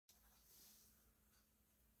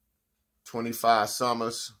25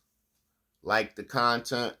 Summers. Like the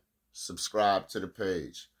content, subscribe to the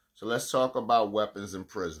page. So let's talk about weapons in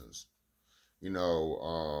prisons. You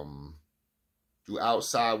know, do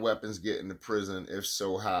outside weapons get into prison? If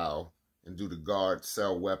so, how? And do the guards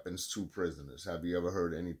sell weapons to prisoners? Have you ever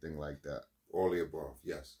heard anything like that? All the above,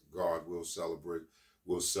 yes. Guard will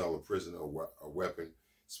sell a prisoner a weapon,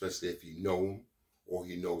 especially if he know him or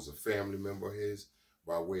he knows a family member of his,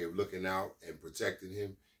 by way of looking out and protecting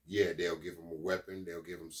him. Yeah, they'll give him a weapon. They'll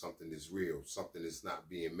give him something that's real, something that's not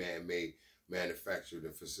being man-made, manufactured in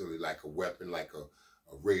a facility, like a weapon, like a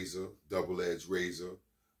razor, double-edged razor,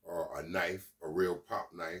 or a knife, a real pop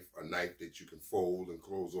knife, a knife that you can fold and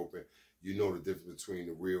close open. You know the difference between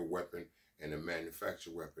the real weapon and a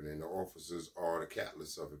manufactured weapon, and the officers are the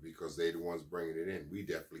catalysts of it because they're the ones bringing it in. We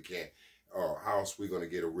definitely can't. How else we going to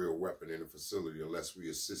get a real weapon in a facility unless we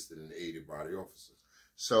assisted and aided by the officers?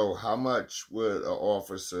 So how much would an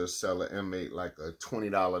officer sell an inmate, like a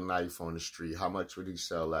 $20 knife on the street? How much would he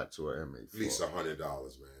sell that to an inmate for? At least $100,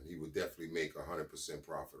 man. He would definitely make 100%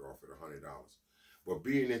 profit off it, $100. But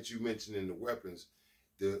being that you mentioned in the weapons,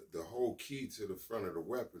 the whole key to the front of the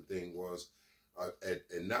weapon thing was,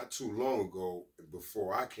 and not too long ago,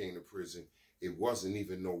 before I came to prison, it wasn't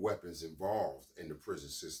even no weapons involved in the prison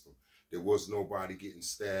system. There was nobody getting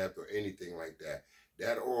stabbed or anything like that.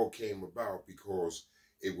 That all came about because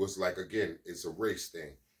it was like, again, it's a race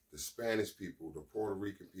thing. The Spanish people, the Puerto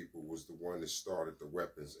Rican people was the one that started the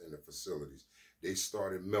weapons in the facilities. They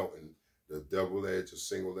started melting the double-edged or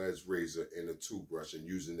single-edged razor in a toothbrush and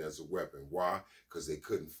using it as a weapon. Why? Because they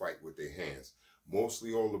couldn't fight with their hands.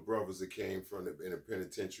 Mostly all the brothers that came from in the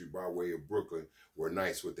penitentiary by way of Brooklyn were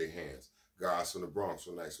nice with their hands. Guys from the Bronx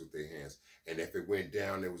were nice with their hands. And if it went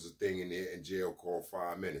down, there was a thing in there in jail called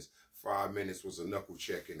 5 minutes. 5 minutes was a knuckle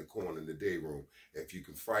check in the corner in the day room. If you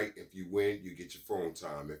can fight, if you win, you get your phone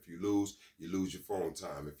time. If you lose your phone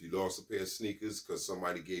time. If you lost a pair of sneakers because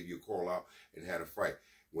somebody gave you a call out and had a fight.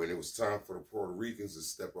 When it was time for the Puerto Ricans to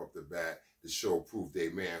step up the bat to show proof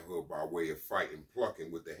their manhood by way of fighting, plucking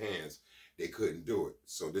with the hands, they couldn't do it.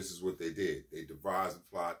 So this is what they did. They devised a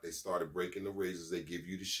plot. They started breaking the razors. They give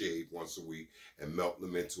you the shave once a week and melt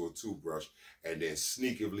them into a toothbrush. And then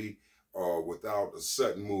sneakily, without a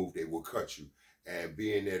sudden move, they will cut you. And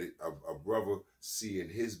being that a brother seeing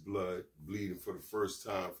his blood bleeding for the first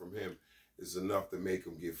time from him is enough to make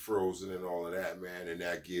him get frozen and all of that, man. And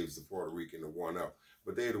that gives the Puerto Rican the one up.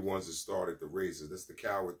 But they're the ones that started the razors. That's the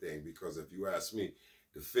coward thing, because if you ask me,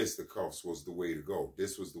 the fisticuffs was the way to go.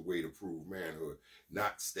 This was the way to prove manhood,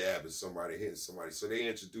 not stabbing somebody, hitting somebody. So they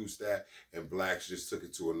introduced that, and blacks just took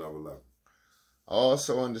it to another level. I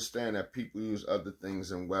also understand that people use other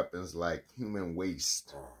things in weapons like human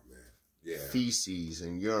waste. Oh, man. Yeah. Feces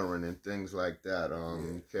and urine and things like that.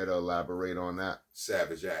 You care to elaborate on that?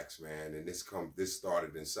 Savage acts, man. And this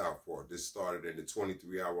started in Southport. This started in the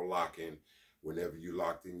 23-hour lock-in. Whenever you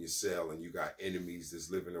locked in your cell and you got enemies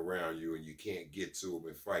that's living around you and you can't get to them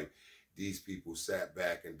and fight, these people sat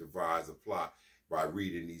back and devised a plot by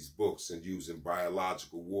reading these books and using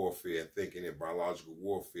biological warfare, thinking that biological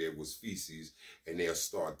warfare was feces, and they'll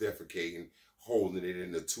start defecating, holding it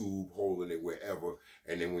in the tube, holding it wherever,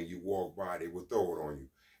 and then when you walk by, they would throw it on you.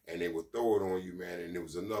 And they would throw it on you, man, and it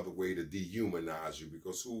was another way to dehumanize you,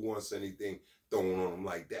 because who wants anything thrown on them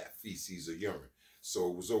like that, feces or urine? So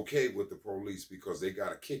it was okay with the police because they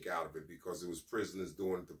got a kick out of it because it was prisoners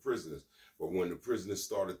doing it to prisoners. But when the prisoners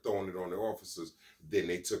started throwing it on the officers, then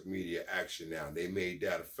they took media action now. They made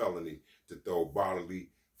that a felony to throw bodily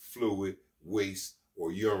fluid, waste,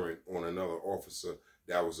 or urine on another officer.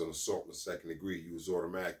 That was an assault in the second degree. You was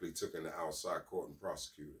automatically taken to outside court and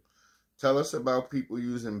prosecuted. Tell us about people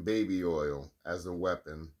using baby oil as a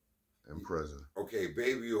weapon in prison. Okay,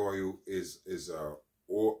 baby oil is a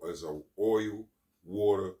oil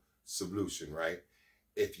water solution, right?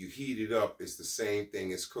 If you heat it up, it's the same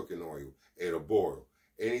thing as cooking oil. It'll boil.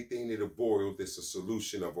 Anything that'll boil that's a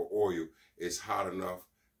solution of an oil is hot enough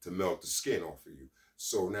to melt the skin off of you.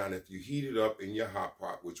 So now if you heat it up in your hot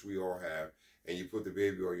pot, which we all have, and you put the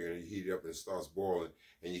baby oil in and you heat it up and it starts boiling,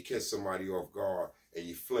 and you catch somebody off guard and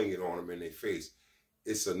you fling it on them in their face,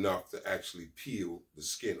 it's enough to actually peel the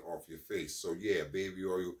skin off your face. So yeah, baby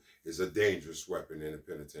oil is a dangerous weapon in the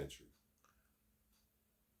penitentiary.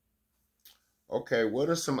 Okay, what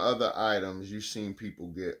are some other items you've seen people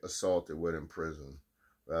get assaulted with in prison?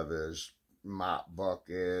 Whether it's mop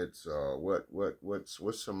buckets or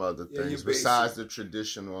what's some other things besides the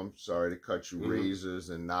traditional, I'm sorry to cut you,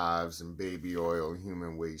 razors and knives and baby oil and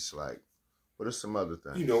human waste, like What are some other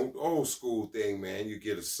things? You know, old school thing, man. You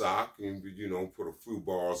get a sock and, you know, put a few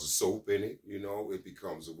bars of soap in it. You know, it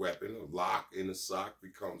becomes a weapon. A lock in a sock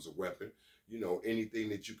becomes a weapon. You know, anything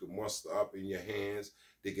that you can muster up in your hands,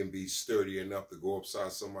 they can be sturdy enough to go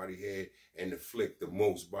upside somebody's head and inflict the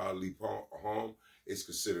most bodily harm. It's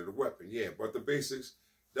considered a weapon. Yeah, but the basics,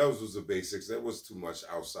 those was the basics. There was too much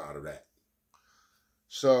outside of that.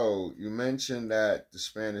 So you mentioned that the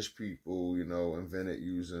Spanish people, you know, invented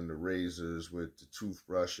using the razors with the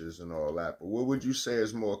toothbrushes and all that. But what would you say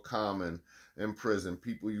is more common in prison?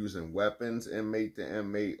 People using weapons, inmate to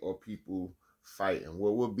inmate, or people fighting?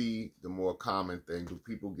 What would be the more common thing? Do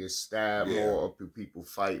people get stabbed more, or do people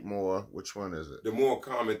fight more? Which one is it? The more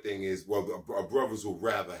common thing is, well, our brothers would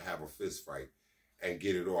rather have a fist fight and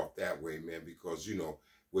get it off that way, man, because, you know,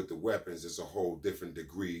 with the weapons, it's a whole different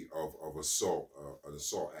degree of assault, an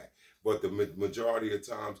assault act. But the majority of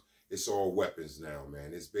times, it's all weapons now,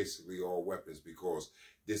 man. It's basically all weapons because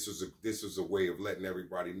this was a way of letting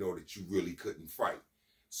everybody know that you really couldn't fight.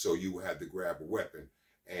 So you had to grab a weapon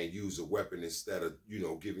and use a weapon instead of, you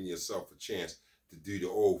know, giving yourself a chance to do the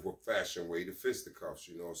old-fashioned way, the fisticuffs,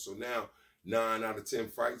 you know. So now, 9 out of 10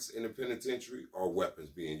 fights in the penitentiary are weapons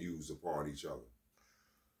being used upon each other.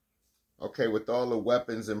 Okay, with all the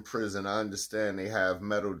weapons in prison, I understand they have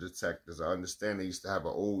metal detectors. I understand they used to have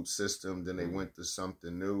an old system, then they went to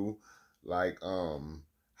something new. Like,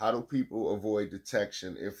 how do people avoid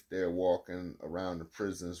detection if they're walking around the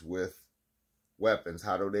prisons with weapons?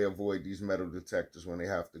 How do they avoid these metal detectors when they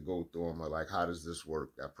have to go through them? Or like, how does this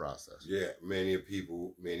work, that process? Yeah, many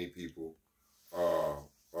people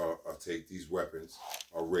take these weapons,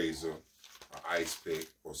 a razor, an ice pick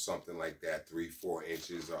or something like that, 3-4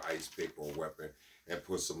 inches of ice pick or weapon, and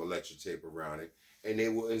put some electric tape around it, and they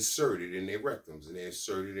will insert it in their rectums and they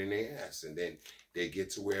insert it in their ass, and then they get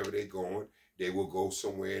to wherever they're going. They will go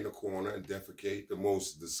somewhere in the corner and defecate. The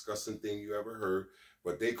most disgusting thing you ever heard,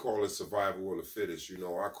 but they call it survival of the fittest. You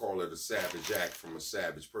know, I call it a savage act from a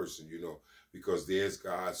savage person, you know, because there's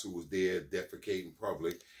guys who was there defecate in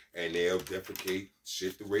public, and they'll defecate,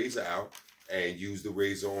 shit the razor out, and use the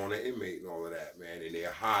razor on an inmate and all of that, man. And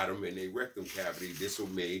they'll hide them in their rectum cavity. This will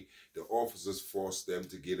make the officers force them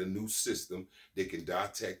to get a new system. They can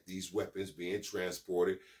detect these weapons being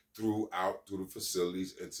transported through the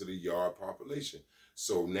facilities into the yard population.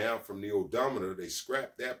 So now from the odometer, they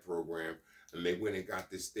scrapped that program and they went and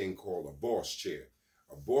got this thing called a Bosch chair.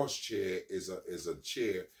 A Bosch chair is a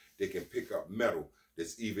chair that can pick up metal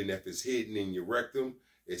that's, even if it's hidden in your rectum,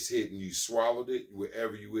 it's hidden, you swallowed it,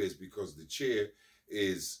 wherever you is, because the chair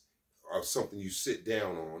is something you sit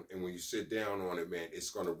down on, and when you sit down on it, man,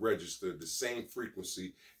 it's going to register the same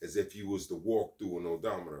frequency as if you was to walk through an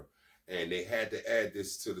odometer. And they had to add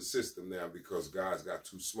this to the system now because guys got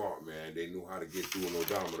too smart, man. They knew how to get through an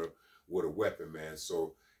odometer with a weapon, man.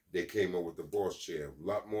 So they came up with the Bosch chair, a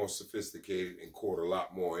lot more sophisticated and caught a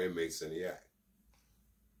lot more inmates in the act.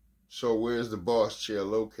 So where's the Bosch chair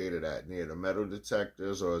located at? Near the metal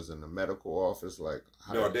detectors, or is it in the medical office? Like,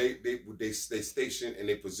 no, they station and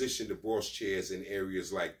they position the Bosch chairs in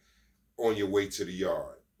areas like on your way to the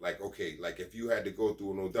yard. Like, okay, like if you had to go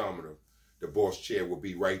through an odometer, the Bosch chair would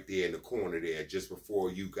be right there in the corner there. Just before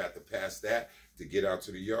you got to pass that to get out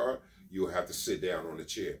to the yard, you'll have to sit down on the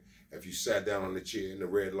chair. If you sat down on the chair and the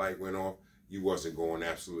red light went off, you wasn't going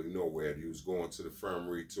absolutely nowhere. You was going to the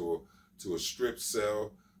infirmary, to a strip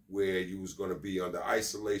cell, where you was going to be under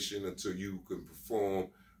isolation until you can perform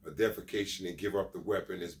a defecation and give up the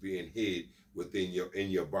weapon that's being hid within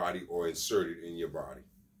your body or inserted in your body.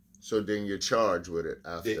 So then you're charged with it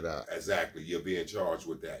after that. Exactly. You're being charged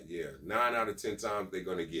with that. Yeah. 9 out of 10 times they're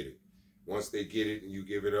going to get it. Once they get it and you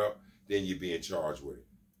give it up, then you're being charged with it.